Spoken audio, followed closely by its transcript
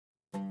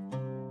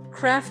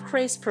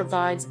CraftCraze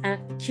provides a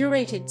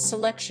curated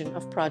selection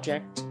of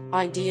project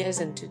ideas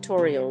and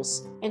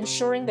tutorials,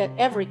 ensuring that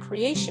every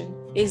creation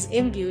is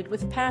imbued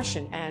with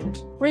passion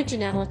and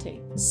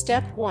originality.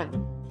 Step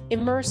 1.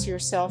 Immerse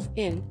yourself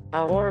in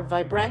our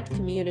vibrant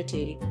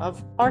community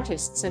of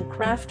artists and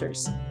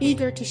crafters,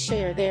 eager to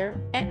share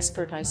their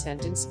expertise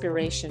and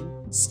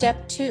inspiration.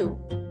 Step 2.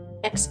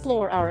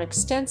 Explore our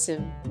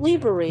extensive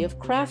library of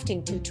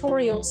crafting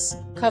tutorials,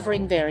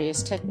 covering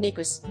various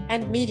techniques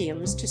and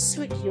mediums to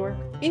suit your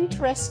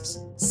interests.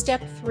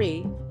 Step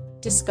 3.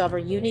 Discover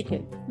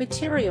unique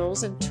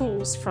materials and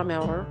tools from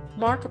our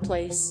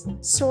marketplace,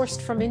 sourced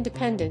from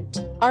independent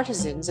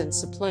artisans and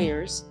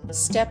suppliers.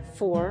 Step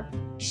 4.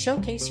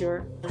 Showcase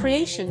your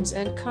creations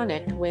and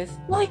connect with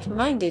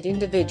like-minded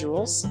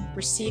individuals,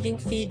 receiving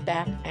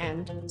feedback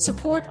and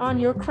support on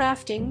your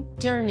crafting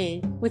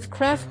journey. With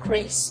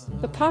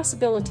CraftCraze, the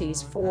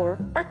possibilities for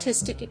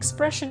artistic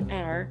expression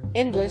are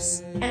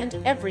endless,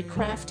 and every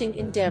crafting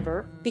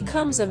endeavor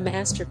becomes a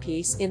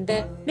masterpiece in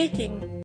the making.